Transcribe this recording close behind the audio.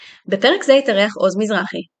בפרק זה יתארח עוז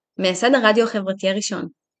מזרחי, מייסד הרדיו החברתי הראשון.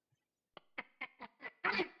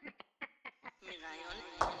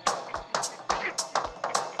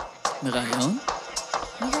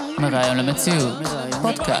 מרעיון למציאות,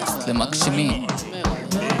 פודקאסט למגשימים.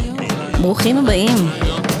 ברוכים הבאים,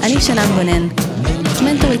 אני שלם גונן,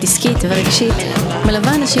 מנטורית עסקית ורגשית,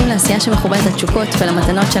 מלווה אנשים לעשייה שמחוברת לתשוקות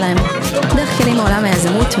ולמתנות שלהם, דרך כלים מעולם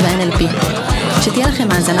היזמות וה-NLP. שתהיה לכם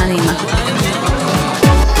האזנה נעימה.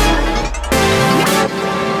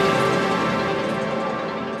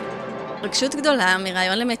 רגשות גדולה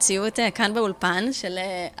מרעיון למציאות כאן באולפן של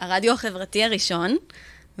הרדיו החברתי הראשון,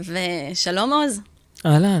 ושלום עוז.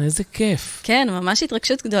 אהלן, איזה כיף. כן, ממש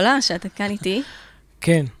התרגשות גדולה שאתה כאן איתי.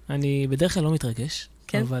 כן, אני בדרך כלל לא מתרגש,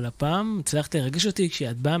 כן. אבל הפעם הצלחת לרגש אותי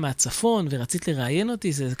כשאת באה מהצפון ורצית לראיין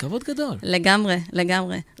אותי, זה כבוד גדול. לגמרי,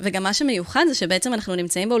 לגמרי. וגם מה שמיוחד זה שבעצם אנחנו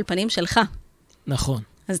נמצאים באולפנים שלך. נכון.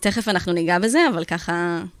 אז תכף אנחנו ניגע בזה, אבל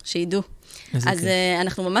ככה שידעו. אז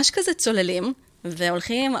אנחנו ממש כזה צוללים,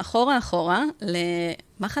 והולכים אחורה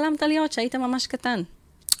למה חלמת להיות שהיית ממש קטן.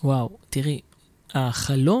 וואו, תראי,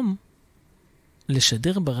 החלום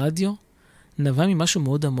לשדר ברדיו נבע ממשהו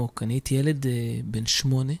מאוד עמוק. אני הייתי ילד בן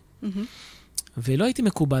 8, ולא הייתי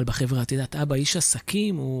מקובל בחברה. את יודעת, אבא איש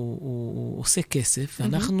עסקים, הוא עושה כסף,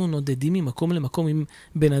 ואנחנו נודדים ממקום למקום. אם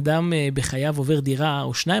בן אדם בחייו עובר דירה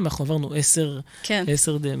או שניים, אנחנו עברנו 10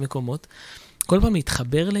 מקומות. כל פעם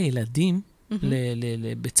להתחבר לילדים,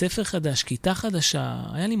 לבית ספר חדש, כיתה חדשה,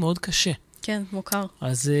 היה לי מאוד קשה. כן, מוכר.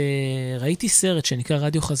 אז ראיתי סרט שנקרא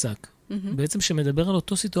רדיו חזק. בעצם שמדבר על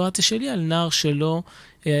אותו סיטואציה שלי, על נער שלא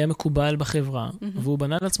היה מקובל בחברה, והוא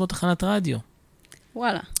בנה לעצמו תחנת רדיו.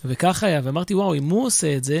 וואלה. וכך היה, ואמרתי, וואו, אם הוא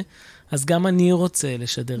עושה את זה, אז גם אני רוצה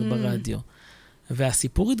לשדר ברדיו.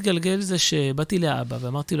 והסיפור התגלגל זה שבאתי לאבא,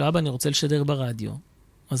 ואמרתי לו, אבא, אני רוצה לשדר ברדיו.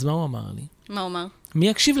 אז מה הוא אמר לי? מה הוא אמר? מי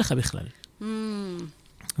יקשיב לך בכלל?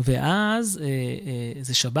 ואז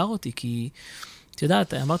זה שבר אותי, כי, את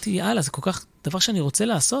יודעת, אמרתי, יאללה, זה כל כך דבר שאני רוצה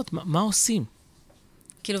לעשות, מה עושים?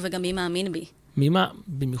 כאילו, וגם מי מאמין בי.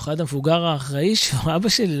 במיוחד המבוגר האחראי, שאבא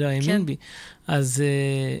שלי לא האמין בי. אז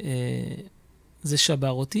זה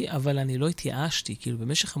שבר אותי, אבל אני לא התייאשתי. כאילו,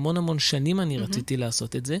 במשך המון שנים אני רציתי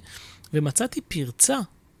לעשות את זה, ומצאתי פרצה,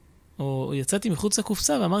 או יצאתי מחוץ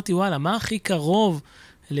לקופסה, ואמרתי, וואלה, מה הכי קרוב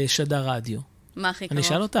לשדר רדיו? מה הכי קרוב? אני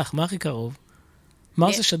שאל אותך, מה הכי קרוב?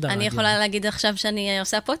 מה זה שדר רדיו? אני יכולה להגיד עכשיו שאני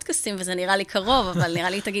עושה פודקאסטים, וזה נראה לי קרוב, אבל נראה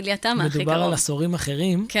לי, תגיד לי אתה, מה הכי קרוב? מדובר על עשורים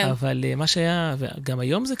אחרים, אבל מה שהיה, וגם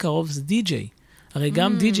היום זה קרוב, זה די-ג'יי. הרי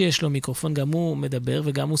גם די-ג'יי יש לו מיקרופון, גם הוא מדבר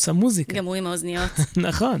וגם הוא שם מוזיקה. גם הוא עם האוזניות.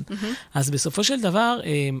 נכון. אז בסופו של דבר,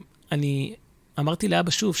 אני אמרתי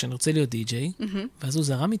לאבא שוב שאני רוצה להיות די-ג'יי, ואז הוא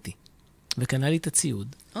זרם איתי, וקנה לי את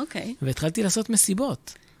הציוד. אוקיי. והתחלתי לעשות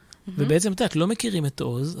מסיבות. ובעצם, אתה לא מכירים את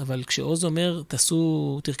עוז, אבל כשעוז אומר,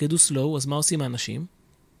 תרקדו סלואו, אז מה עושים האנשים?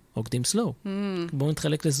 רוקדים סלואו. בואו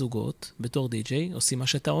נתחלק לזוגות, בתור די-ג'יי, עושים מה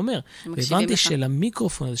שאתה אומר. והבנתי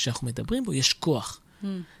שלמיקרופון הזה שאנחנו מדברים בו, יש כוח.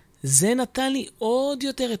 זה נתן לי עוד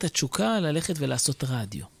יותר את התשוקה ללכת ולעשות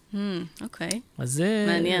רדיו. אוקיי. אז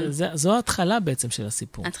מעניין. זו ההתחלה בעצם של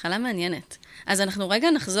הסיפור. התחלה מעניינת. אז אנחנו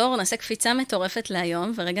רגע נחזור, נעשה קפיצה מטורפת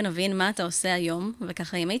להיום, ורגע נבין מה אתה עושה היום,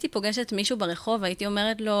 וככה אם הייתי פוגשת מישהו ברחוב, הייתי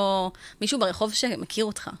אומרת לו, מישהו ברחוב שמכיר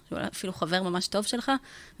אותך, אפילו חבר ממש טוב שלך,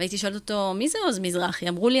 והייתי שואלת אותו, מי זה עוז מזרחי?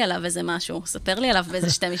 אמרו לי עליו איזה משהו, ספר לי עליו באיזה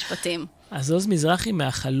 2 משפטים. אז עוז מזרחי,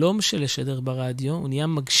 מהחלום של לשדר ברדיו, הוא נהיה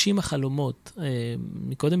מגשים החלומות.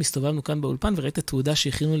 מקודם הסתובבנו כאן באולפן, וראית התעודה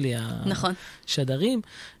שהכינו לי השדרים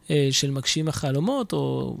של מגשים החלומות,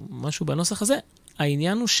 או משהו בנוסח הזה.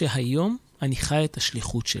 העניין הוא שהיום אני חי את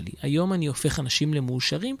השליחות שלי. היום אני הופך אנשים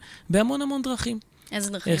למאושרים בהמון דרכים.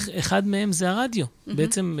 איזה דרכים? אחד מהם זה הרדיו.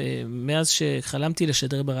 בעצם, מאז שחלמתי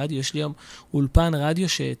לשדר ברדיו, יש לי היום אולפן רדיו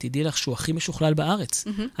שתדעי לך שהוא הכי משוכלל בארץ.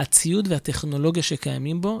 הציוד והטכנולוגיה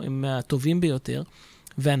שקיימים בו הם מהטובים ביותר,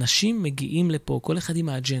 ואנשים מגיעים לפה, כל אחד עם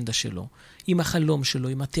האג'נדה שלו, עם החלום שלו,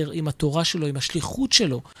 עם התורה שלו, עם השליחות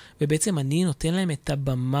שלו, ובעצם אני נותן להם את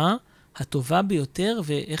הבמה הטובה ביותר,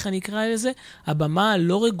 ואיך אני אקרא לזה? הבמה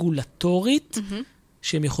הלא רגולטורית,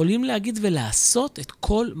 שהם יכולים להגיד ולעשות את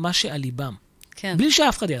כל מה שעל ליבם. כן. בלי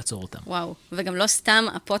שאף אחד יעצור אותם. וואו, וגם לא סתם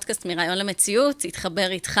הפודקאסט מרעיון למציאות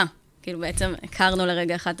התחבר איתך. כאילו בעצם הכרנו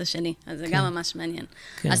לרגע אחד את השני, אז זה גם ממש מעניין.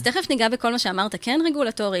 אז תכף ניגע בכל מה שאמרת, כן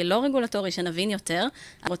רגולטורי, לא רגולטורי, שנבין יותר.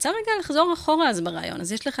 אני רוצה רגע לחזור אחורה אז ברעיון.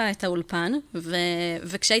 אז יש לך את האולפן,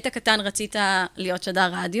 וכשהיית קטן רצית להיות שדר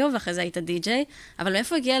רדיו, ואחרי זה היית די-ג'יי, אבל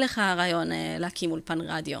מאיפה הגיע לך הרעיון להקים אולפן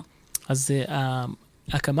רדיו? אז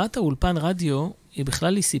הקמת האולפן רדיו היא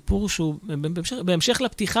בכלל היא סיפור שהוא, בהמשך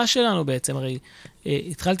לפתיחה שלנו בעצם, הרי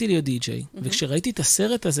התחלתי להיות די-ג'יי, וכשראיתי את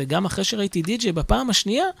הסרט הזה, גם אחרי שראיתי די-ג'יי בפעם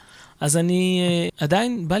השנייה, אז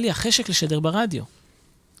עדיין בא לי החשק לשדר ברדיו.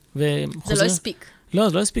 זה לא הספיק. לא,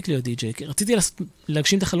 זה לא הספיק להיות די-ג'יי. רציתי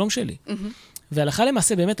להגשים את החלום שלי. והלכה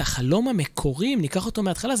למעשה, באמת, החלום המקורי, אם ניקח אותו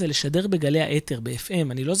מההתחלה, זה לשדר בגלי האתר,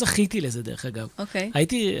 ב-FM. אני לא זכיתי לזה, דרך אגב. אוקיי.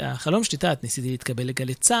 החלום שתיתת, ניסיתי להתקבל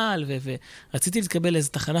לגלי צהל, ורציתי להתקבל לאיזו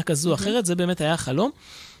תחנה כזו או אחרת, זה באמת היה החלום.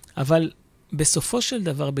 אבל בסופו של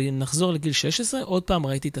דבר, נחזור לגיל 16, עוד פעם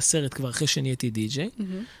ראיתי את הסרט כבר אחרי שנהייתי די-ג'יי,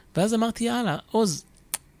 ואז אמרתי, יאללה, עוז,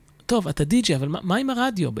 טוב, אתה די-ג'יי, אבל מה עם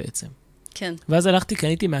הרדיו בעצם? כן. ואז הלכתי,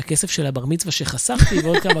 קניתי מהכסף של הבר מצווה שחסכתי,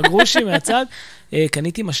 ועוד כמה גרושים מהצד,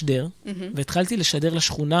 קניתי משדר, והתחלתי לשדר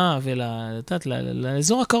לשכונה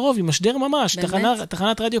ולאזור הקרוב, עם משדר ממש,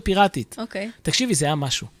 תחנת רדיו פיראטית. אוקיי. תקשיבי, זה היה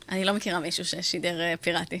משהו. אני לא מכירה מישהו ששידר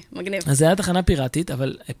פיראטי, מגניב. אז זה היה תחנה פיראטית,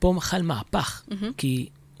 אבל פה חל מהפך, כי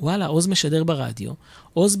וואלה, עוז משדר ברדיו,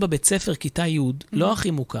 עוז בבית ספר כיתה י', לא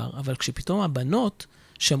הכי מוכר, אבל כשפתאום הבנות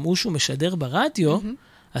שמעו שהוא משדר ברדיו,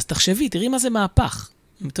 אז תחשבי, תראי מה זה מהפך.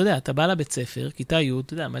 אתה יודע, אתה בא לבית ספר, כיתה י',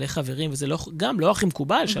 אתה יודע, מלא חברים, וזה גם לא הכי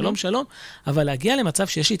מקובל, שלום, שלום, אבל להגיע למצב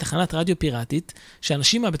שיש לי תחנת רדיו פיראטית,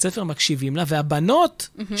 שאנשים מהבית ספר מקשיבים לה, והבנות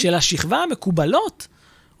של השכבה המקובלות,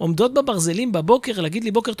 עומדות בברזלים בבוקר, להגיד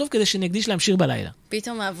לי בוקר טוב, כדי שנקדיש להם שיר בלילה.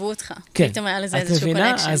 פתאום אהבו אותך. כן. פתאום היה לזה איזשהו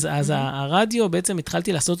קונקשן. אז הרדיו בעצם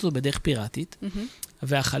התחלתי לעשות אותו בדרך פיראטית,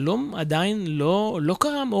 והחלום עדיין לא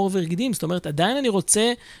קרם אור ורגידים, זאת אומרת, עדיין אני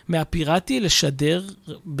רוצה מהפיראטי לשדר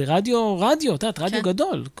ברדיו, אתה יודעת, רדיו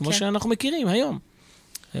גדול, כמו שאנחנו מכירים היום.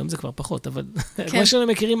 היום זה כבר פחות, אבל כמו שאנחנו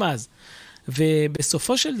מכירים אז.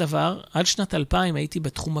 ובסופו של דבר, עד שנת 2000 הייתי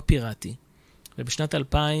בתחום הפיראטי. ובשנת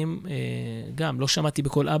 2000, גם לא שמעתי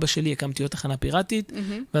בכל אבא שלי, הקמתי עוד תחנה פיראטית,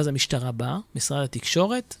 ואז המשטרה באה, משרד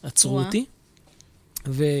התקשורת, עצרו אותי,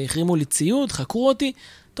 והחרימו לי ציוד, חקרו אותי,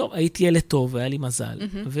 טוב, הייתי ילד טוב, היה לי מזל,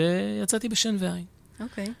 ויצאתי בשן ועין.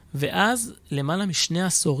 אוקיי. ואז, למעלה משני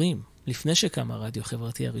עשורים, לפני שקם הרדיו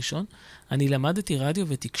החברתי הראשון, אני למדתי רדיו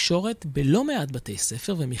ותקשורת בלא מעט בתי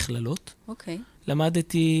ספר ומכללות. אוקיי.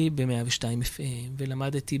 למדתי ב-102 FM,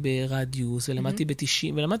 ולמדתי ברדיוס, ולמדתי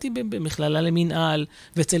ב-90, ולמדתי במכללה למנהל,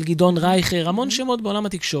 ואצל גדעון רייכר, המון שמות בעולם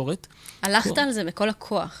התקשורת. הלכת על זה בכל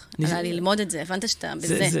הכוח, על ללמוד את זה, הבנת שאתה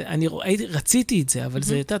בזה. אני רציתי את זה, אבל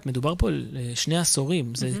זה, מדובר פה על 2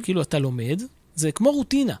 עשורים, זה כאילו אתה לומד, זה כמו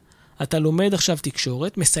רוטינה. אתה לומד עכשיו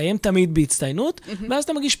תקשורת, מסיים תמיד בהצטיינות, ואז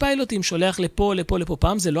אתה מגיש פיילוטים, שולח לפה, לפה, לפה.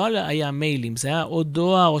 פעם זה לא היה מיילים, זה היה עוד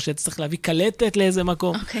דואר, או שאתה צריך להביא קלטת לאיזה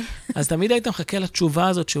מקום. אז תמיד היית מחכה לתשובה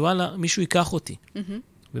הזאת, שוואלה, מישהו ייקח אותי.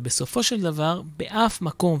 ובסופו של דבר, באף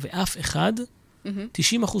מקום ואף אחד, 90%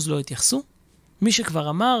 לא התייחסו. מי שכבר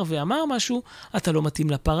אמר ואמר משהו, אתה לא מתאים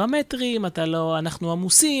לפרמטרים, אנחנו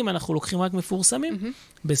עמוסים, אנחנו לוקחים רק מפורסמים.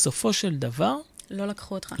 בסופו של דבר, לא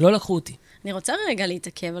לקחו אותך. לא לקחו אותי. אני רוצה רגע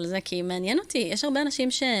להתעכב על זה, כי מעניין אותי, יש הרבה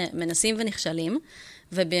אנשים שמנסים ונכשלים,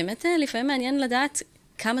 ובאמת לפעמים מעניין לדעת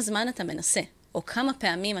כמה זמן אתה מנסה, או כמה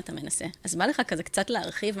פעמים אתה מנסה. אז בא לך כזה קצת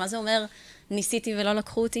להרחיב, מה זה אומר, ניסיתי ולא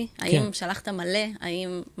לקחו אותי? האם שלחת מלא?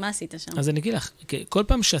 מה עשית שם? אז אני אגיד לך, כל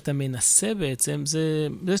פעם שאתה מנסה בעצם,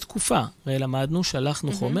 זה תקופה. הרי למדנו,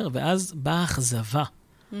 שלחנו חומר, ואז באה אכזבה.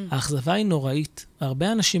 האכזבה היא נוראית.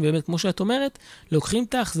 הרבה אנשים באמת, כמו שאת אומרת, לוקחים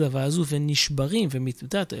את האכזבה הזו ונשברים,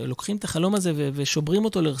 לוקחים את החלום הזה ושוברים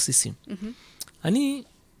אותו לרסיסים. אני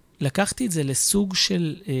לקחתי את זה לסוג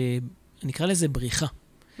של, נקרא לזה בריחה.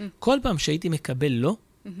 כל פעם שהייתי מקבל לא,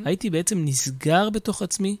 הייתי בעצם נסגר בתוך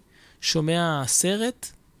עצמי, שומע סרט,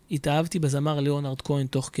 התאהבתי בזמר ליאונרד כהן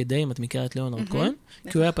תוך כדי, אם את מכירה את ליאונרד כהן,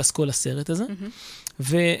 כי הוא היה פסקול הסרט הזה,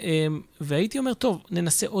 והייתי אומר, טוב,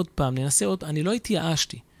 ננסה עוד פעם, אני לא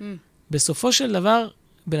התייאשתי. בסופו של דבר,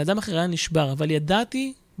 בן אדם אחר היה נשבר, אבל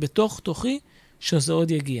ידעתי בתוך תוכי שזה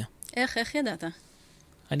עוד יגיע. איך ידעת?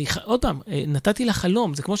 עוד פעם, נתתי לה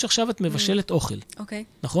חלום, זה כמו שעכשיו את מבשלת אוכל. אוקיי.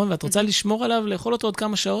 נכון? ואת רוצה לשמור עליו, לאכול אותו עוד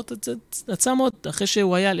כמה שעות, את שמה עוד, אחרי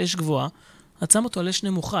שהוא היה על אש גבוהה, את שמה אותו על אש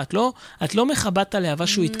נמוכה. את לא מחבת הלהבה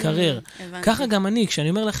שהוא יתקרר. ככה גם אני, כשאני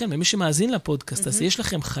אומר לכם, למי שמאזין לפודקאסט הזה, יש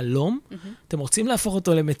לכם חלום, אתם רוצים להפוך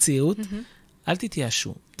אותו למציאות, אל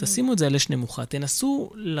תתייאשו. תשימו את זה על אש נמוכה.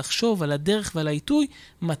 תנסו לחשוב על הדרך ועל העיתוי,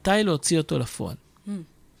 מתי להוציא אותו לפועל.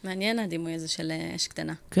 מעניין הדימוי הזה של אש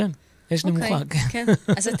קטנה. כן. אש נמוכה, כן.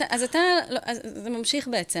 אז אתה, זה ממשיך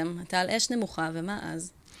בעצם, אתה על אש נמוכה, ומה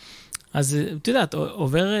אז? אז את יודעת,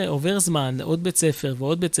 עובר זמן, עוד בית ספר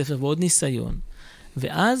ועוד בית ספר ועוד ניסיון,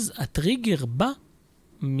 ואז הטריגר בא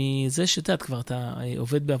מזה שתת, כבר אתה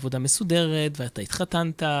עובד בעבודה מסודרת, ואתה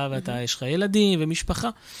התחתנת, ואתה יש לך ילדים ומשפחה,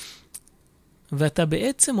 ואתה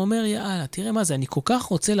בעצם אומר, יאללה, תראה מה זה, אני כל כך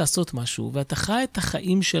רוצה לעשות משהו, ואתה חי את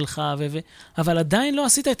החיים שלך, אבל עדיין לא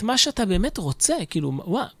עשית את מה שאתה באמת רוצה, כאילו,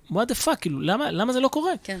 what the fuck, כאילו, למה זה לא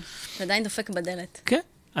קורה? כן, אתה עדיין דופק בדלת. כן,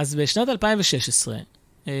 אז בשנת 2016,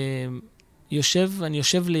 אני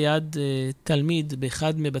יושב ליד תלמיד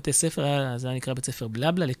באחד מבתי ספר, זה היה נקרא בית ספר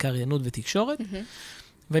בלבלה, לקריינות ותקשורת,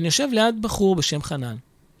 ואני יושב ליד בחור בשם חנן,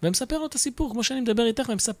 ומספר לו את הסיפור, כמו שאני מדבר איתך,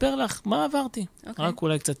 ומספר לך מה עברתי. רק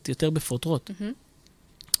אולי קצת יותר בפרוטרוט.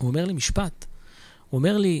 הוא אומר לי משפט. הוא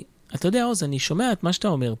אומר לי, אתה יודע, עוז, אני שומע את מה שאתה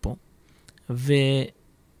אומר פה,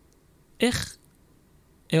 ואיך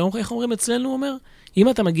אומרים אצלנו, הוא אומר, אם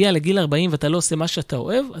אתה מגיע לגיל 40 ואתה לא עושה מה שאתה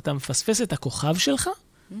אוהב, אתה מפספס את הכוכב שלך,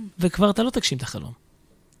 וכבר אתה לא תגשים את החלום.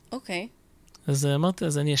 אוקיי. אז אמרתי,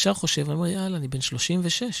 אז אני ישר חושב, אני אומר, יאללה, אני בן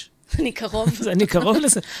 36. אני קרוב. אני קרוב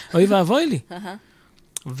לזה. אוי ואבוי לי.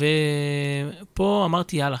 ופה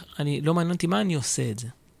אמרתי, יאללה, לא מעניין אותי מה אני עושה את זה.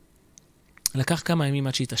 לקח כמה ימים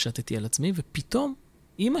עד שהתעשתתי על עצמי, ופתאום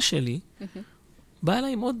אמא שלי באה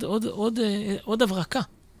אליי עם עוד הברקה.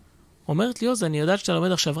 אומרת לי, עוז, אני יודעת שאתה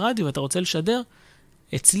לומד עכשיו רדיו ואתה רוצה לשדר.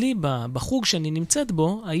 אצלי, בחוג שאני נמצאת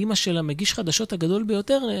בו, האמא של המגיש חדשות הגדול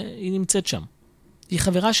ביותר, היא נמצאת שם. היא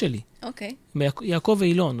חברה שלי. אוקיי. יעקב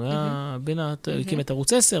ואילון, הוא היה בין הקים את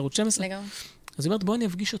ערוץ 10, ערוץ 12. לגמרי. אז היא אומרת, בוא אני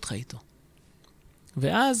אפגיש אותך איתו.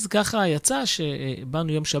 ואז ככה יצא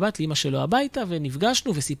שבאנו יום שבת לאמא שלו הביתה,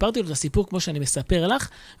 ונפגשנו וסיפרתי לו את הסיפור כמו שאני מספר לך,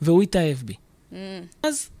 והוא התאהב בי.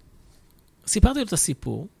 אז סיפרתי לו את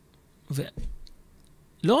הסיפור,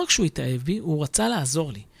 ולא רק שהוא התאהב בי, הוא רצה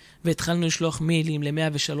לעזור לי. והתחלנו לשלוח מיילים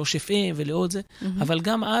ל-103 FM ולעוד זה, אבל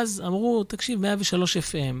גם אז אמרו, תקשיב, 103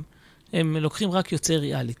 FM, הם לוקחים רק יוצא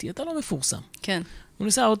ריאליטי, אתה לא מפורסם. כן. הוא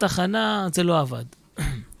ניסה עוד תחנה, זה לא עבד.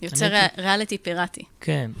 יוצא ריאליטי פיראטי.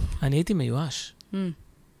 כן, אני הייתי מיואש.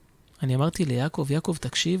 אני אמרתי ליעקב, יעקב,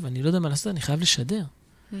 תקשיב, אני לא יודע מה לעשות, אני חייב לשדר.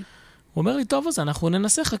 הוא אומר לי, טוב, אז אנחנו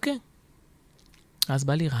ננסה, חכה. אז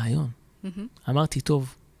בא לי רעיון. אמרתי,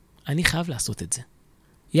 טוב, אני חייב לעשות את זה.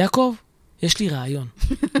 יעקב, יש לי רעיון.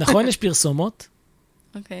 נכון, יש פרסומות?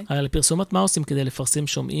 אוקיי. אבל לפרסומות מה עושים כדי לפרסם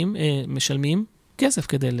שומעים, משלמים? כסף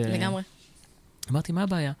כדי לגמרי. אמרתי, מה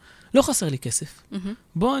הבעיה? לא חסר לי כסף.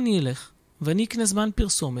 בוא אני אלך, ואני אקנה זמן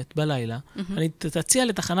פרסומת בלילה, אני תציע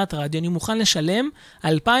לתחנת רדיו, אני מוכן לשלם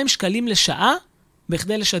 2,000 שקלים לשעה,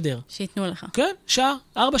 בכדי לשדר. שיתנו לך. כן, שעה,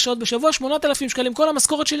 4 שעות בשבוע, 8,000 שקלים, כל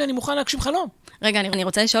המשכורת שלי, אני מוכן להגשים חלום. רגע, אני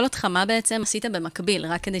רוצה לשאול אותך, מה בעצם עשית במקביל,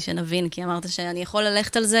 רק כדי שנבין, כי אמרת שאני יכול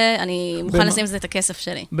ללכת על זה, אני מוכן לשים את הכסף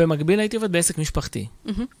שלי. במקביל הייתי עובד בעסק משפחתי.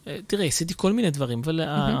 תראה, עשיתי כל מיני דברים, אבל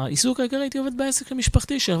העיסוק העיקרי הייתי עובד בעסק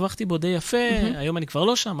המשפחתי, שהרווחתי בו די יפה, היום אני כבר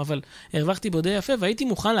לא שם, אבל הרווחתי בו די יפה, והייתי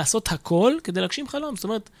מוכן לעשות הכל כדי להגשים חלום. זאת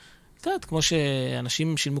אומרת, כמו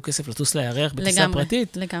שאנשים שילמו כסף לטוס לירח בטיסה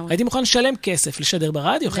פרטית, הייתי מוכן לשלם כסף לשדר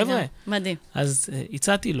ברדיו, חבר'ה. מדהים. אז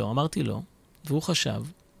הצעתי לו, אמרתי לו, והוא חשב,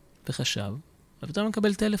 ופתאום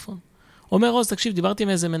מקבל טלפון. אומר, עוז, תקשיב, דיברתי עם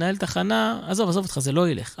איזה מנהל תחנה, עזוב אותך, זה לא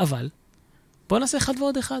ילך. אבל, בוא נעשה 1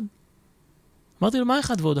 ועוד 1. אמרתי לו, מה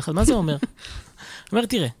 1 ועוד 1? מה זה אומר? אומר,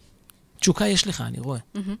 תראה, תשוקה יש לך, אני רואה.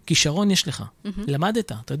 כישרון יש לך.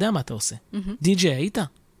 למדת, אתה יודע מה אתה עושה. די-ג'יי היית?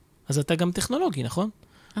 אז אתה גם טכנולוגי, נכון?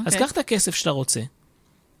 אז קח את הכסף שאתה רוצה.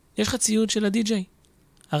 יש לך ציוד של הדי-ג'יי.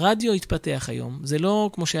 הרדיו התפתח היום. זה לא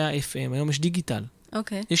כמו שהיה FM, היום יש דיגיטל.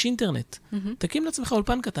 יש אינטרנט. תקים לעצמך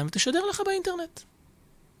אולפן קטן ותשדר לך באינטרנט.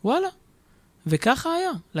 וואלה. וככה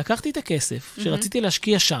היה. לקחתי את הכסף שרציתי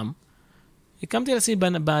להשקיע שם. הקמתי לעצמי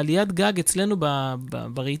בעליית גג אצלנו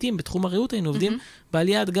ברהיטים, בתחום הרהיטות היינו עובדים,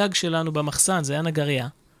 בעליית גג שלנו במחסן, זה היה נגריה.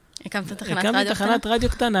 הקמת תחנת רדיו קטנה? הקמתי תחנת רדיו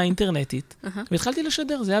קטנה, אינטרנטית, והתחלתי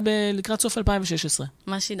לשדר, זה היה לקראת סוף 2016.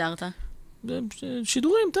 מה שידרת?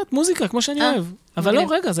 שידורים, מוזיקה, כמו שאני אוהב. אבל לא,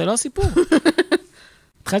 רגע, זה לא הסיפור.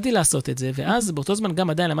 התחלתי לעשות את זה, ואז באותו זמן גם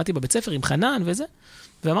עדיין למדתי בבית ספר עם חנן וזה,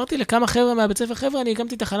 ואמרתי לכמה חבר'ה מהבית ספר, חבר'ה, אני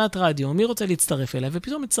הקמתי תחנת רדיו, מי רוצה להצטרף אליי?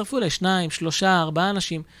 ופתאום הצטרפו אליי 2, 3, 4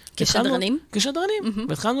 אנשים. כשדרנים? כשדרנים.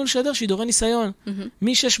 והתחלנו לשדר שידורי ניסיון.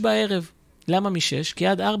 מ-6 בערב. למה מ-6? כי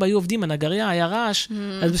עד 4 היו עובדים, הנגריה, היה רעש,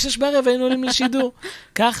 אז ב-6 בערב היינו עולים לשידור.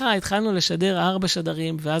 ככה התחלנו לשדר 4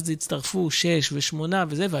 שדרים, ואז הצטרפו 6 ו8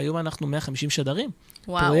 וזה, והיום אנחנו 150 שדרים.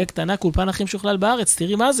 פרויקט ענק, אולפן הכי משוכלל בארץ,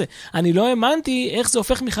 תראי מה זה. אני לא האמנתי איך זה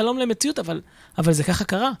הופך מחלום למציאות, אבל זה ככה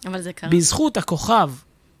קרה. אבל זה קרה. בזכות הכוכב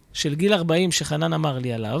של גיל 40 שחנן אמר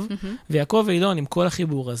לי עליו, ויעקב ואילון עם כל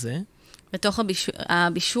החיבור הזה. בתוך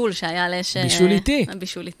הבישול שהיה בישול איתי.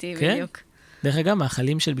 הבישול איתי, בדיוק. דרך אגב,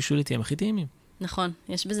 מאכלים של בישול איתי הם הכי טעימים. נכון,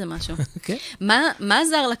 יש בזה משהו. מה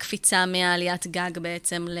עזר לקפיצה מהעליית גג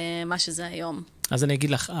בעצם למה שזה היום? אז אני אגיד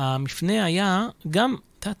לך, המפנה היה גם,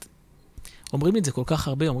 אומרים לי את זה כל כך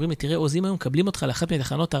הרבה, אומרים לי, תראה, עוזים היום מקבלים אותך לאחת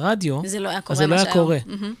מתחנות הרדיו, זה לא היה קורה אז זה לא היה קורה.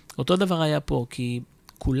 אותו דבר היה פה, כי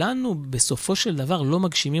כולנו בסופו של דבר לא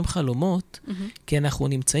מגשימים חלומות, כי אנחנו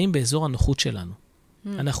נמצאים באזור הנוחות שלנו.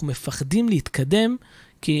 אנחנו מפחדים להתקדם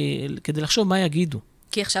כדי לחשוב מה יגידו.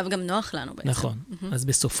 כי עכשיו גם נוח לנו בעצם. נכון. אז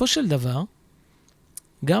בסופו של דבר,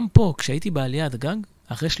 גם פה, כשהייתי בעליית גג,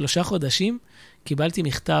 אחרי 3 חודשים, קיבלתי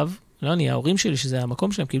מכתב, לא אני, ההורים שלי, שזה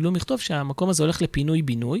המקום שלהם, קיבלו מכתוב שהמקום הזה הולך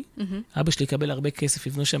לפינוי-בינוי, אבא שלי יקבל הרבה כסף,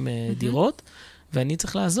 יבנו שם דירות, ואני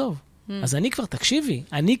צריך לעזוב. אז אני כבר, תקשיבי,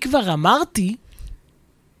 אני כבר אמרתי,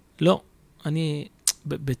 לא, אני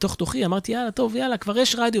בתוך תוכי אמרתי, יאללה, טוב, יאללה, כבר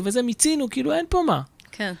יש רדיו, וזה מיצינו, כאילו אין פה מה.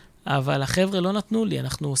 כן. אבל החבר'ה לא נתנו לי,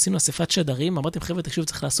 אנחנו עשינו אספת שדרים, אמרתם, חבר'ה, תקשיבו,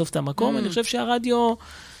 צריך לאסוף את המקום, אני חושב שהרדיו,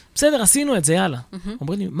 בסדר, עשינו את זה, יאללה.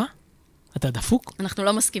 אומרים לי, מה? אתה דפוק? אנחנו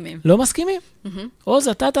לא מסכימים. לא מסכימים. עוז,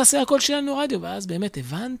 אתה תעשה הכל שלנו רדיו, ואז באמת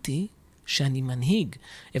הבנתי שאני מנהיג.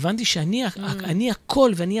 הבנתי שאני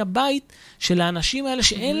הכל ואני הבית של האנשים האלה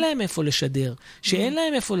שאין להם איפה לשדר, שאין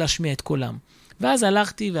להם איפה להשמיע את קולם. ואז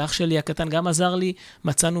הלכתי, ואח שלי הקטן גם עזר לי,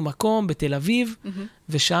 מצאנו מקום בתל אביב,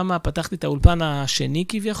 ושם פתחתי את האולפן השני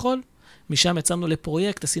כביכול, משם יצאנו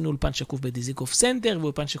לפרויקט, עשינו אולפן שקוף בדיזיקוף סנטר,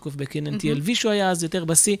 ואולפן שקוף בקינן TLV, שהוא היה אז יותר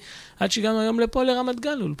בסי, עד שהגענו היום לפה לרמת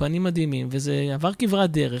גן, אולפנים מדהימים, וזה עבר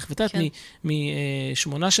כברת דרך, ותת מ8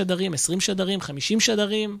 שדרים, 20 שדרים, 50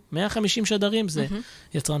 שדרים, 150 שדרים, זה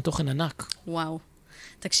יצרן תוכן ענק. וואו.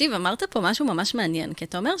 תקשיב, אמרת פה משהו ממש מעניין, כי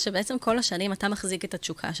אתה אומר שבעצם כל השנים אתה מחזיק את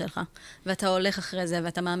התשוקה שלך, ואתה הולך אחרי זה,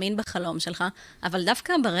 ואתה מאמין בחלום שלך, אבל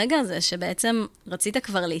דווקא ברגע הזה שבעצם רצית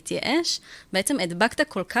כבר להתייאש, בעצם הדבקת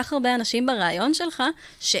כל כך הרבה אנשים ברעיון שלך,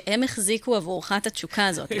 שהם החזיקו עבורך את התשוקה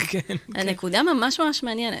הזאת. כן. הנקודה ממש ממש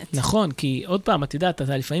מעניינת. נכון, כי עוד פעם, את יודעת,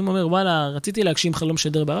 אתה לפעמים אומר, וואלה, רציתי להגשים חלום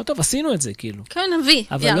שדר ברדיו, טוב, עשינו את זה, כאילו. כן, נביא,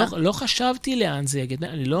 יאללה. אבל לא חשבתי לאן זה יגיד,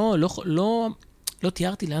 אני לא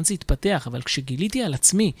תיארתי לאן זה יתפתח, אבל כשגיליתי על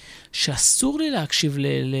עצמי שאסור לי להקשיב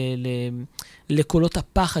לקולות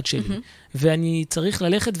הפחד שלי, ואני צריך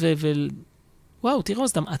ללכת וואו, תראו,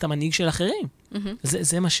 אתה מנהיג של אחרים.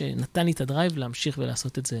 זה מה שנתן לי את הדרייב להמשיך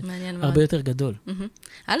ולעשות את זה הרבה יותר גדול.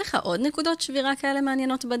 היה לך עוד נקודות שבירה כאלה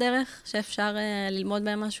מעניינות בדרך, שאפשר ללמוד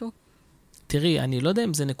בהם משהו? תראי, אני לא יודע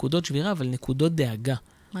אם זה נקודות שבירה, אבל נקודות דאגה.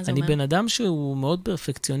 מה זה אומר? אני בן אדם שהוא מאוד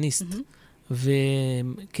פרפקציוניסט.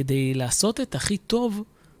 וכדי לעשות את הכי טוב,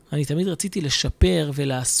 אני תמיד רציתי לשפר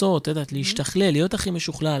ולעשות, להשתכלל, להיות הכי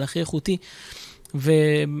משוכלל, הכי איכותי.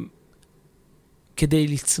 וכדי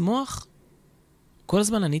לצמוח, כל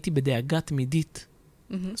הזמן אני הייתי בדאגה תמידית.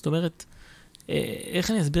 זאת אומרת,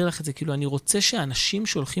 איך אני אסביר לך את זה? כאילו, אני רוצה שהאנשים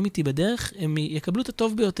שהולכים איתי בדרך, הם יקבלו את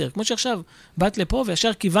הטוב ביותר. כמו שעכשיו, באת לפה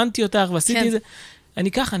וישר כיוונתי אותך ועשיתי את זה.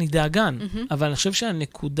 אני ככה, אני דאגן. אבל אני חושב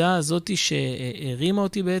שהנקודה הזאת שהרימה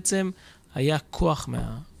אותי בעצם, היה כוח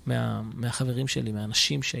מהחברים שלי,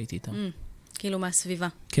 מהאנשים שהייתי איתם. כאילו מהסביבה.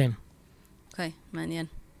 כן. אוקיי, מעניין.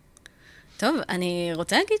 טוב, אני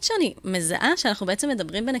רוצה להגיד שאני מזהה שאנחנו בעצם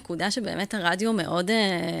מדברים בנקודה שבאמת הרדיו מאוד,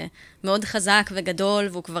 מאוד חזק וגדול,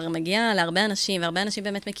 והוא כבר מגיע להרבה אנשים, והרבה אנשים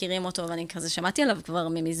באמת מכירים אותו, ואני כזה שמעתי עליו כבר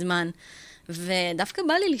מזמן. ודווקא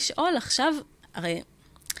בא לי לשאול עכשיו, הרי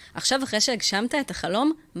עכשיו אחרי שהגשמת את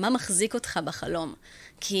החלום, מה מחזיק אותך בחלום?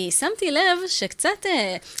 כי שמתי לב שקצת,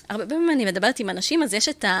 הרבה פעמים אני מדברת עם אנשים, אז יש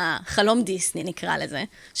את החלום דיסני, נקרא לזה,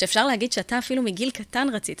 שאפשר להגיד שאתה אפילו מגיל קטן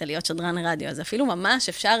רצית להיות שדרן רדיו, אז אפילו ממש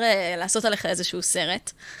אפשר לעשות עליך איזשהו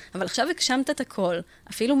סרט, אבל עכשיו הגשמת את הכל,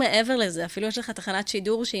 אפילו מעבר לזה, אפילו יש לך תחנת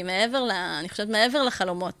שידור שהיא מעבר, אני חושבת מעבר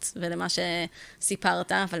לחלומות ולמה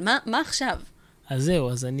שסיפרת, אבל מה עכשיו? אז זהו,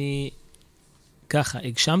 אז אני ככה,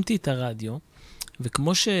 הגשמתי את הרדיו,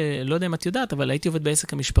 וכמו שלא יודע אם את יודעת, אבל הייתי עובד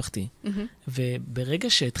בעסק המשפחתי. וברגע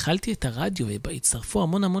שהתחלתי את הרדיו, והצטרפו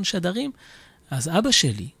המון שדרים, אז אבא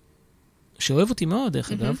שלי, שאוהב אותי מאוד,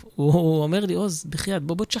 דרך אגב, הוא אומר לי, עוז, בחייאת,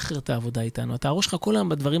 בוא תשחרר את העבודה איתנו. אתה הראש לך כל היום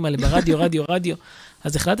בדברים האלה, ברדיו.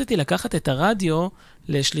 אז החלטתי לקחת את הרדיו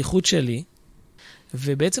לשליחות שלי,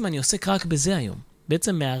 ובעצם אני עוסק רק בזה היום.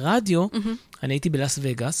 בעצם מהרדיו, אני הייתי בלאס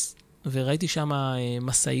וגאס, וראיתי שם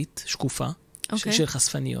מסעית שקופה, של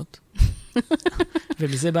חשפניות.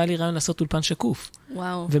 ומזה בא לי רעיון לעשות אולפן שקוף.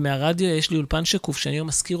 וואו. ומהרדיו יש לי אולפן שקוף, שאני היום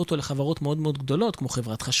מזכיר אותו לחברות מאוד מאוד גדולות, כמו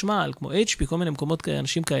חברת חשמל, כמו HP, כל מיני מקומות,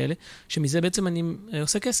 אנשים כאלה, שמזה בעצם אני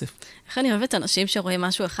עושה כסף. איך אני אוהבת אנשים שרואים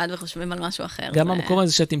משהו אחד וחושבים על משהו אחר. גם המקום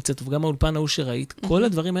הזה שאת נמצאת, וגם האולפן ההוא שראית, כל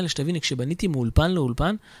הדברים האלה שתביני, כשבניתי מאולפן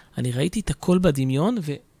לאולפן, אני ראיתי את הכל בדמיון,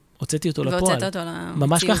 הוצאתי אותו לפועל. והוצאת אותו למציאות.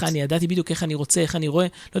 ממש ככה, אני ידעתי בדיוק איך אני רוצה, איך אני רואה.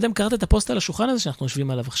 לא יודע אם קראת את הפוסט על השולחן הזה שאנחנו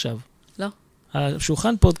יושבים עליו עכשיו. לא.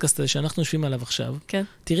 השולחן פודקאסט הזה שאנחנו יושבים עליו עכשיו, כן.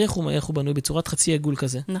 תראי איך הוא בנוי בצורת חצי עגול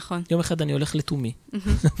כזה. נכון. יום אחד אני הולך לתומי,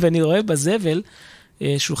 ואני רואה בזבל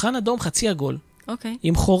שולחן אדום חצי עגול,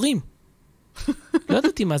 עם חורים. לא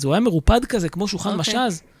ידעתי מה זה, הוא היה מרופד כזה, כמו שולחן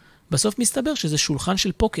משאז. בסוף מסתבר שזה שולחן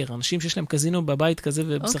של פוקר, אנשים שיש להם קזינו בבית כזה,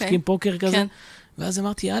 ומשחקים פוקר כזה. ואז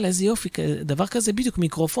אמרתי, יאללה, איזה יופי, דבר כזה בדיוק,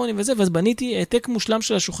 מיקרופונים וזה, ואז בניתי העתק מושלם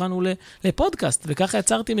של השולחן הוא לפודקאסט, וככה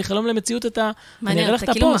יצרתי מחלום למציאות את ה... מעניין,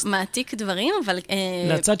 אתה כאילו מעתיק דברים, אבל...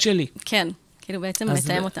 לצד שלי. כן. כאילו בעצם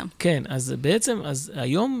מתאם אותם. כן, אז בעצם, אז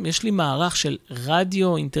היום יש לי מערך של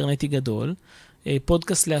רדיו אינטרנטי גדול,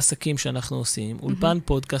 פודקאסט לעסקים שאנחנו עושים, אולפן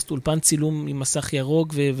פודקאסט, אולפן צילום עם מסך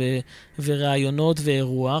ירוק ורעיונות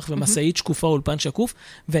ואירוח, ומסעית שקופה, אולפן שקוף,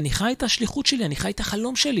 ואני חי את השליחות שלי, אני חי את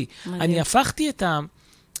החלום שלי. אני הפכתי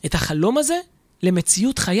את החלום הזה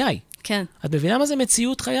למציאות חיי. כן. את מבינה מה זה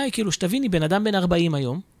מציאות חיי? כאילו, שתביני, בן אדם בן 40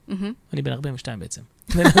 היום, אני בן 42 בעצם,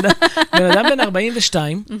 בן אדם בן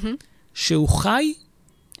 42, שהוא חי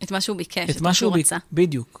את מה שהוא ביקש, את מה שהוא רצה.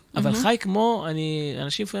 בדיוק. אבל חי כמו,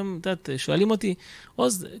 אנשים לפעמים, שואלים אותי,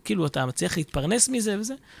 עוז, כאילו, אתה מצליח להתפרנס מזה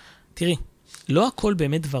וזה? תראי, לא הכל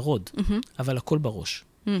באמת ורוד, אבל הכל בראש.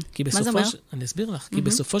 מה זה אומר? אני אסביר לך, כי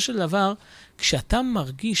בסופו של דבר, כשאתה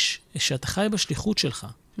מרגיש שאתה חי בשליחות שלך,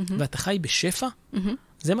 ואתה חי בשפע,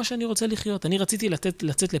 זה מה שאני רוצה לחיות. אני רציתי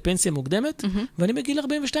לצאת לפנסיה מוקדמת, ואני בגיל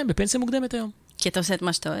 42 בפנסיה מוקדמת היום. כי אתה עושה את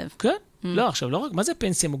מה שאתה אוהב. כן. לא, עכשיו, לא רק, מה זה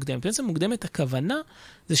פנסיה מוקדמת? פנסיה מוקדמת, הכוונה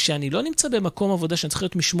זה שאני לא נמצא במקום עבודה שאני צריך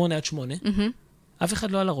להיות מ8 עד 8. אף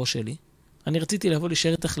אחד לא על הראש שלי. אני רציתי לבוא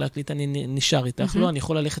להישאר איתך להקליט, אני נשאר איתך. לא, אני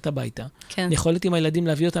יכול ללכת הביתה. אני יכול להיות עם הילדים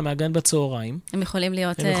להביא אותם מהגן בצהריים. הם יכולים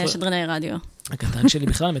להיות שדרני רדיו. הקטן שלי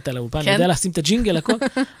בכלל מתה לאולפן, אני יודע לשים את הג'ינגל, הכל.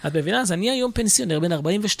 את מבינה? אז אני היום פנסיונר בן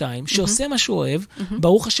 42, שעושה מה שהוא אוהב,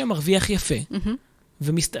 ברוך השם מרוויח יפה,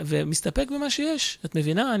 ומסתפק במה שיש. את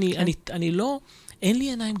מבינה? אני לא, אין לי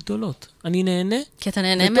עיניים גדולות. אני נהנה. כי אתה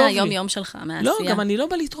נהנה מהיום-יום שלך, מהעשייה. לא, גם אני לא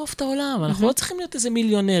בא לטרוף את העולם. אנחנו לא צריכים להיות איזה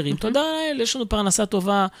מיליונרים. תודה לאל, יש לנו פרנסה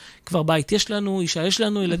טובה, כבר בית יש לנו, אישה יש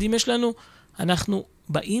לנו, ילדים יש לנו. אנחנו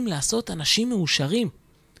באים לעשות אנשים מאושרים.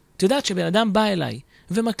 את יודעת שבן אדם בא אליי,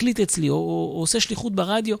 ומקליט אצלי, או עושה שליחות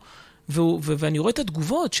ברדיו, ואני רואה את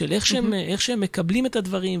התגובות של איך שהם מקבלים את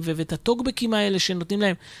הדברים, ואת הטוקבקים האלה שנותנים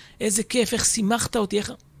להם, איזה כיף, איך שימחת אותי,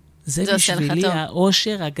 איך... זה בשבילי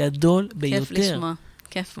האושר הגדול ביותר. כיף לשמוע,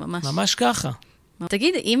 כיף ממש. ממש ככה.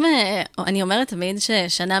 תגיד, אם אני אומרת תמיד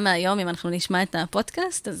ששנה מהיום, אם אנחנו נשמע את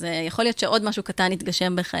הפודקאסט, אז יכול להיות שעוד משהו קטן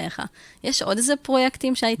יתגשם בחייך. יש עוד איזה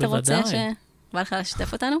פרויקטים שהיית רוצה שבא לך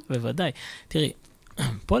לשתף אותנו? בוודאי. תראי,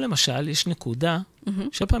 פה למשל יש נקודה,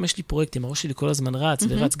 כל פעם יש לי פרויקטים, הראש שלי כל הזמן רץ,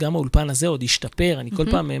 ורץ גם האולפן הזה עוד ישתפר, אני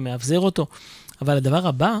כל פעם מאבזר אותו, אבל הדבר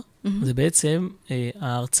הבא זה בעצם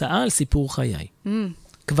ההרצאה על סיפור חיי.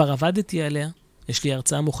 כבר עבדתי עליה, יש לי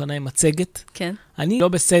הרצאה מוכנה עם מצגת. כן. אני לא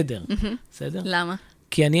בסדר. בסדר? למה?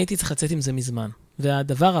 כי אני הייתי צריך לצאת עם זה מזמן.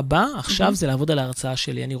 והדבר הבא עכשיו זה לעבוד על ההרצאה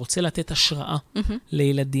שלי. אני רוצה לתת השראה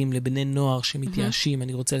לילדים, לבני נוער שמתייאשים.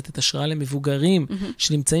 אני רוצה לתת השראה למבוגרים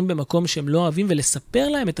שנמצאים במקום שהם לא אוהבים, ולספר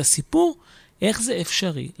להם את הסיפור, איך זה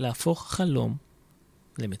אפשרי להפוך חלום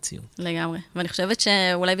למציאות. לגמרי. ואני חושבת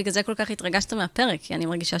שאולי בגלל זה כל כך התרגשת מהפרק, כי אני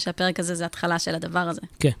מרגישה שהפרק הזה זה התחלה של הדבר הזה.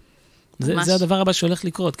 כן. זה הדבר הבא שהולך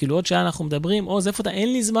לקרות. כאילו עוד שעה אנחנו מדברים, איפה אתה?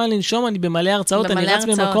 אין לי זמן לנשום, אני במלא הרצאות, אני רץ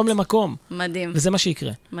ממקום למקום. מדהים. וזה מה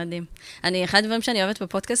שיקרה. מדהים. אחד הדברים שאני אוהבת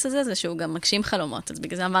בפודקאסט הזה, זה שהוא גם מגשים חלומות. אז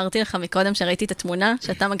בגלל זה אמרתי לך מקודם שראיתי את התמונה,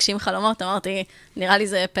 שאתה מגשים חלומות, אמרתי, נראה לי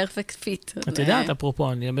זה פרפקט פיט. את יודעת,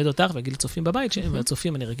 אפרופו, אני אלמד אותך וגיל צופים בבית,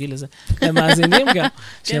 והצופים, אני רגיל לזה. הם מאזינים גם,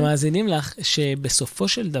 שמאזינים לך, שבסופו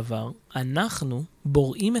של דבר, אנחנו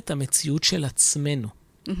בוראים את המציאות של עצמנו.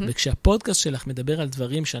 וכשהפודקאסט שלך מדבר על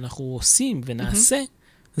דברים שאנחנו עושים ונעשה,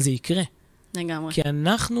 זה יקרה. לגמרי. כי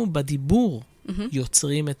אנחנו בדיבור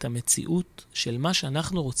יוצרים את המציאות של מה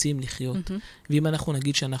שאנחנו רוצים לחיות. ואם אנחנו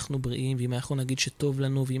נגיד שאנחנו בריאים, ואם אנחנו נגיד שטוב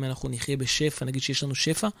לנו, ואם אנחנו נחיה בשפע, נגיד שיש לנו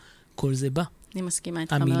שפע, כל זה בא. אני מסכימה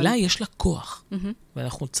איתך מאוד. המילה יש לה כוח.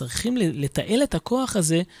 ואנחנו צריכים לתעל את הכוח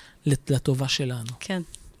הזה לטובה שלנו. כן,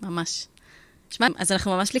 ממש. שמע, אז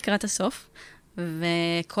אנחנו ממש לקראת הסוף.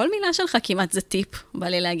 וכל מילה שלך כמעט זה טיפ, בא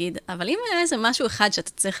לי להגיד. אבל אם היה איזה משהו אחד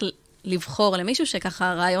שאתה צריך לבחור למישהו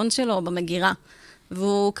שככה הרעיון שלו במגירה,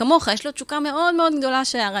 והוא כמוך, יש לו תשוקה מאוד מאוד גדולה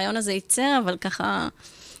שהרעיון הזה ייצר, אבל ככה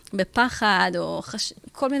בפחד, או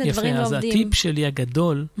כל מיני דברים לא עובדים. יפה, אז הטיפ שלי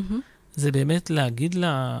הגדול, זה באמת להגיד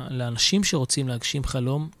לאנשים שרוצים להגשים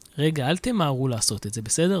חלום, רגע, אל תמהרו לעשות את זה,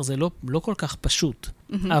 בסדר? זה לא כל כך פשוט.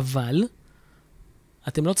 אבל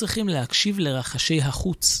אתם לא צריכים להקשיב לרחשי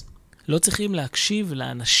החוץ. לא צריכים להקשיב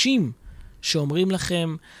לאנשים שאומרים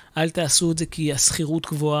לכם, אל תעשו את זה כי הסחירות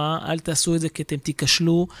גבוהה, אל תעשו את זה כי אתם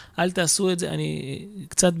תיכשלו, אל תעשו את זה. אני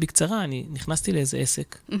קצת בקצרה, אני נכנסתי לאיזה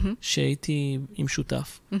עסק שהייתי עם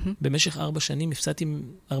שותף. במשך 4 שנים הפסדתי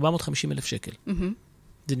 450,000 שקל.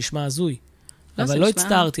 זה נשמע הזוי. אבל לא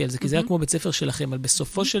הצטערתי על זה, כי זה היה כמו בית ספר שלכם. אבל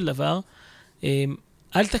בסופו של דבר,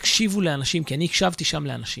 אל תקשיבו לאנשים, כי אני הקשבתי שם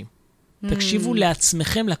לאנשים. תקשיבו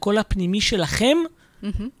לעצמכם, לקול הפנימי שלכם,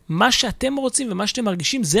 מה שאתם רוצים ומה שאתם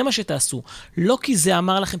מרגישים, זה מה שתעשו. לא כי זה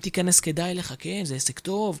אמר לכם, תיכנס, כדאי לך, כן, זה עסק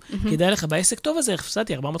טוב, כדאי לך, בעסק טוב הזה,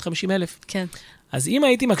 הפסדתי 450,000. כן. אז אם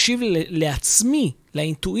הייתי מקשיב לעצמי,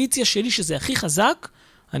 לאינטואיציה שלי, שזה הכי חזק,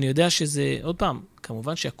 אני יודע שזה, עוד פעם,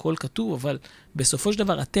 כמובן שהכל כתוב, אבל בסופו של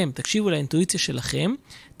דבר אתם תקשיבו לאינטואיציה שלכם,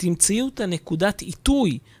 תמצאו את הנקודת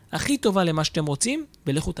עיתוי הכי טובה למה שאתם רוצים,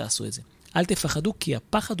 ולכו תעשו את זה. אל תפחדו, כי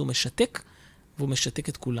הפחד הוא משתק, והוא משתק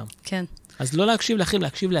את כולם. כן. אז לא להקשיב לאחרים,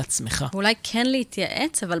 להקשיב לעצמך. אולי כן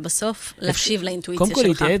להתייעץ, אבל בסוף להקשיב לאינטואיציה שלך. קודם כל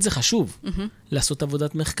להתייעץ זה חשוב. לעשות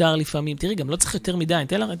עבודת מחקר לפעמים. תראי, גם לא צריך יותר מדי. אני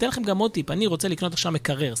אתן לכם גם עוד טיפ. אני רוצה לקנות עכשיו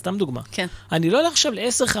מקרר, סתם דוגמה. כן. אני לא הולך עכשיו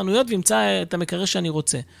ל10 חנויות ואמצא את המקרר שאני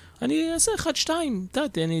רוצה. אני אעשה 1, 2,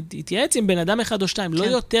 אני אתייעץ עם בן אדם 1 או 2. לא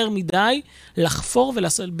יותר מדי לחפור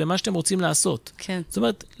במה שאתם רוצים לעשות. כן. זאת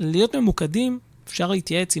אומרת, להיות ממוקדים, אפשר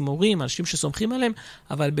להתייעץ עם הורים, אנשים שסומכים עליהם,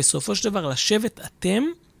 אבל בסופו של דבר לשבת אתם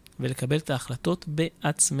ולקבל את ההחלטות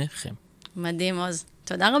בעצמכם. מדהים, עוז.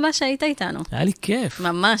 תודה רבה שהיית איתנו. היה לי כיף.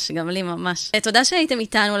 ממש, גם לי ממש. תודה שהייתם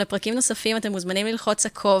איתנו. לפרקים נוספים אתם מוזמנים ללחוץ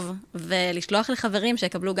עקוב ולשלוח לחברים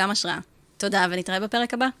שיקבלו גם השראה. תודה, ונתראה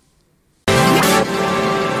בפרק הבא.